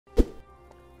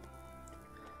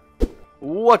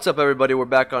What's up, everybody? We're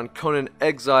back on Conan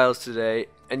Exiles today,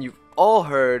 and you've all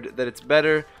heard that it's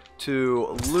better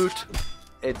to loot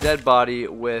a dead body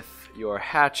with your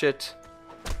hatchet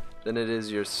than it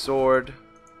is your sword.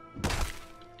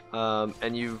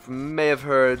 And you may have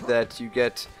heard that you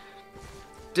get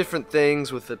different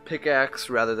things with a pickaxe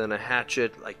rather than a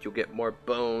hatchet, like you'll get more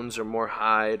bones or more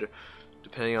hide,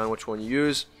 depending on which one you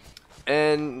use.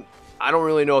 And I don't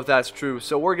really know if that's true,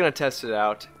 so we're going to test it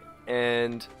out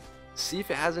and see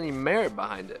if it has any merit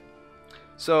behind it.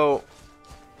 So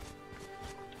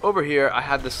over here I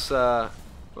have this oh,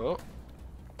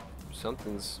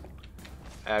 something's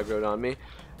aggroed on me.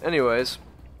 Anyways,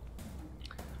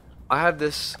 I have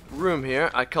this room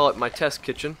here. I call it my test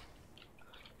kitchen.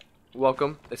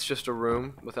 Welcome. It's just a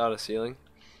room without a ceiling.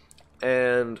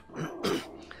 And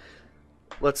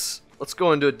let's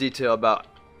go into detail about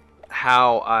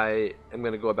how I am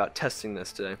going to go about testing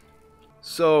this today.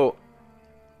 So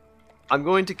I'm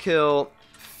going to kill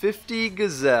 50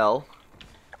 gazelle,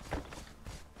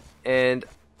 and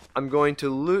I'm going to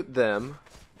loot them,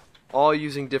 all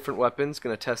using different weapons.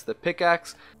 Going to test the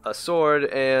pickaxe, a sword,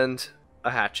 and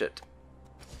a hatchet.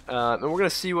 And we're going to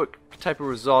see what type of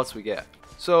results we get.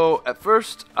 So at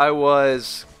first I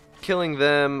was killing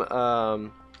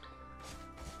them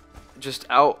just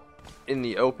out in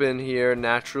the open here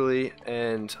naturally,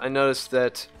 and I noticed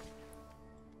that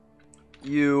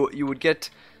you would get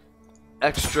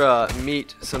extra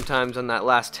meat sometimes on that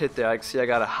last hit there. I can see I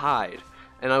got a hide,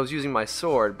 and I was using my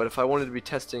sword, but if I wanted to be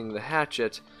testing the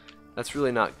hatchet, that's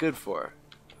really not good for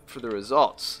the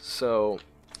results. So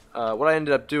what I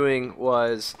ended up doing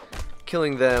was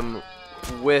killing them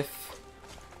with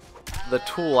the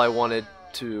tool I wanted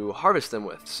to harvest them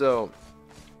with. So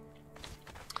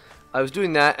I was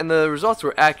doing that, and the results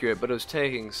were accurate, but it was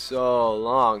taking so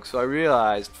long. So I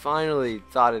realized, finally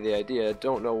thought of the idea,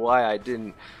 don't know why I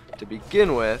didn't to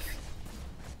begin with.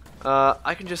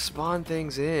 I can just spawn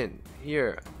things in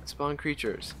here, spawn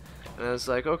creatures. And I was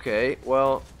like, okay,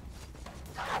 well,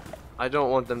 I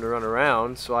don't want them to run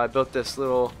around, so I built this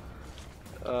little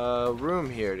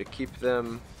room here to keep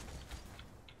them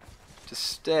to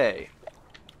stay.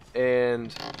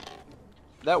 And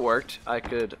that worked. I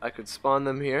could spawn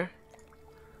them here.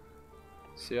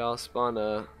 See, I'll spawn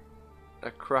a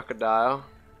crocodile.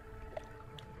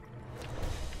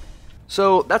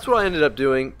 So that's what I ended up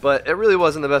doing, but it really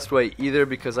wasn't the best way either,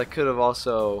 because I could have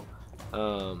also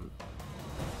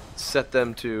set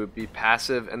them to be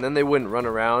passive, and then they wouldn't run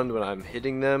around when I'm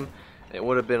hitting them. It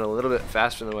would have been a little bit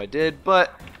faster than I did,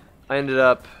 but I ended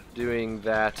up doing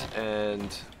that,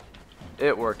 and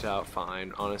it worked out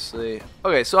fine, honestly.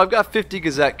 Okay, so I've got 50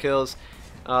 Gazette kills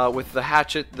with the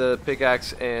hatchet, the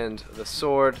pickaxe, and the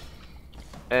sword,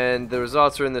 and the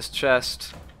results are in this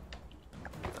chest.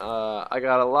 I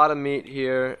got a lot of meat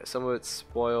here, some of it's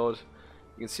spoiled.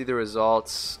 You can see the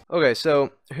results. Okay,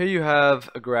 so here you have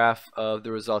a graph of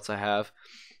the results I have,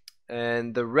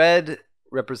 and the red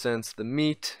represents the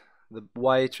meat, the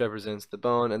white represents the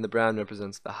bone, and the brown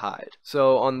represents the hide.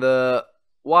 So on the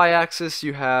y-axis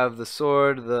you have the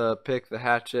sword, the pick, the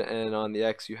hatchet, and on the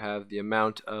x you have the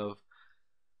amount of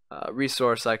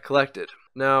resource I collected.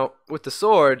 Now with the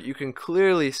sword you can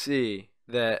clearly see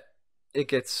that it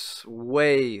gets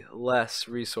way less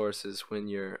resources when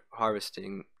you're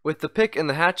harvesting. With the pick and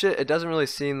the hatchet, it doesn't really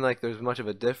seem like there's much of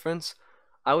a difference.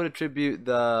 I would attribute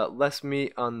the less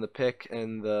meat on the pick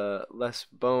and the less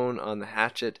bone on the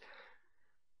hatchet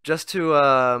just to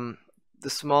the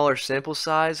smaller sample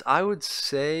size. I would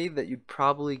say that you'd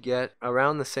probably get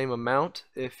around the same amount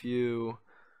if you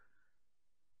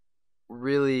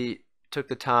really took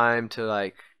the time to,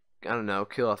 like, I don't know,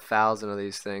 kill 1,000 of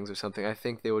these things or something. I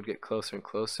think they would get closer and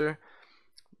closer,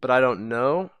 but I don't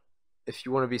know. If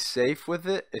you want to be safe with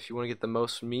it, if you want to get the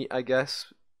most meat, I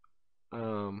guess,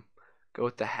 go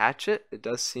with the hatchet. It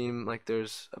does seem like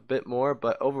there's a bit more,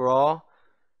 but overall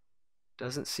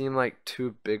doesn't seem like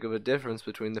too big of a difference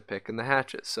between the pick and the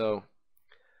hatchet. So,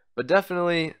 but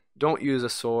definitely don't use a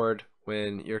sword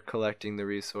when you're collecting the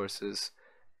resources.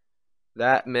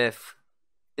 That myth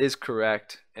is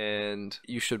correct, and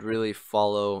you should really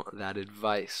follow that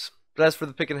advice. But as for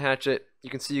the pick and hatchet, you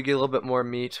can see you get a little bit more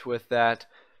meat with that.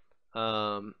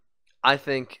 I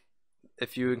think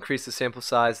if you increase the sample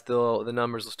size, the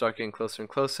numbers will start getting closer and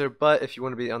closer, but if you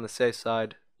want to be on the safe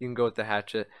side, you can go with the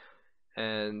hatchet,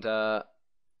 and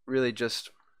really just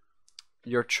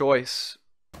your choice.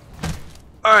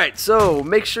 Alright, so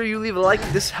make sure you leave a like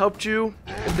if this helped you,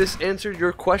 if this answered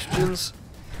your questions.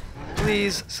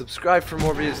 Please subscribe for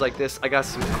more videos like this. I got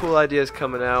some cool ideas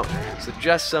coming out.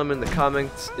 Suggest some in the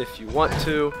comments if you want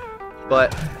to. But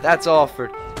that's all for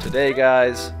today,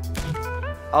 guys.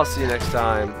 I'll see you next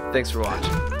time. Thanks for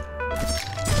watching.